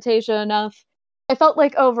liking Fantasia enough. I felt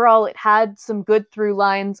like overall it had some good through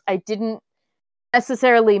lines. I didn't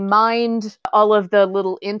necessarily mind all of the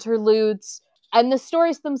little interludes. And the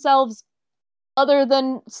stories themselves, other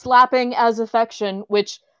than slapping as affection,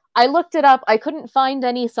 which I looked it up, I couldn't find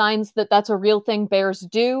any signs that that's a real thing bears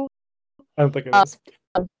do. I don't think it is.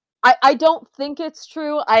 I don't think it's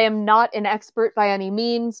true. I am not an expert by any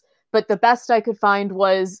means, but the best I could find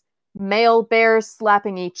was male bears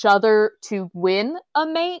slapping each other to win a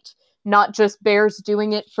mate, not just bears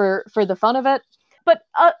doing it for the fun of it. But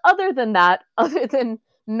other than that, other than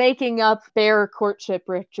making up bear courtship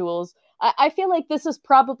rituals, I feel like this is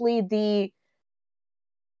probably the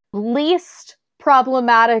least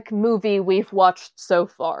problematic movie we've watched so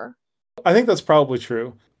far. I think that's probably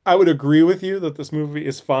true. I would agree with you that this movie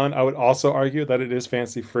is fun. I would also argue that it is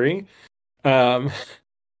fancy free. And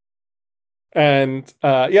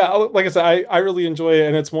yeah, like I said, I really enjoy it.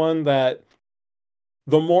 And it's one that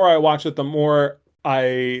the more I watch it, the more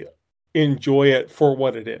I enjoy it for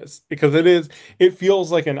what it is. Because it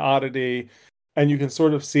feels like an oddity. And you can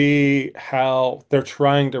sort of see how they're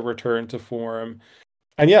trying to return to form.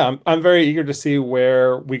 And yeah, I'm very eager to see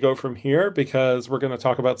where we go from here because we're going to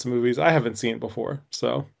talk about some movies I haven't seen before.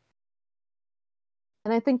 So,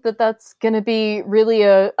 and I think that that's going to be really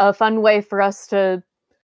a fun way for us to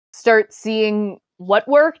start seeing what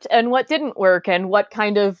worked and what didn't work and what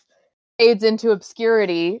kind of fades into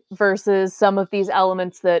obscurity versus some of these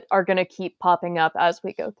elements that are going to keep popping up as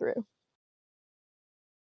we go through.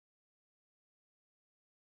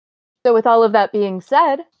 So with all of that being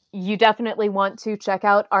said, you definitely want to check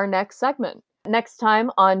out our next segment. Next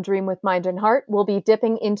time on Dream with Mind and Heart, we'll be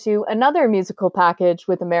dipping into another musical package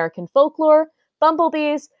with American folklore,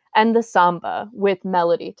 bumblebees, and the samba with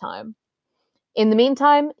Melody Time. In the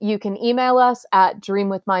meantime, you can email us at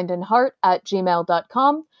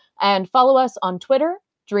dreamwithmindandheart@gmail.com and follow us on Twitter,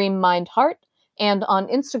 DreamMindHeart, and on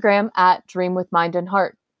Instagram at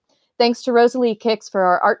DreamWithMindAndHeart. Thanks to Rosalie Kicks for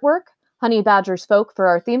our artwork, Honey Badger's Folk for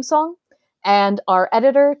our theme song, and our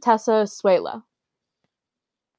editor, Tessa Suela.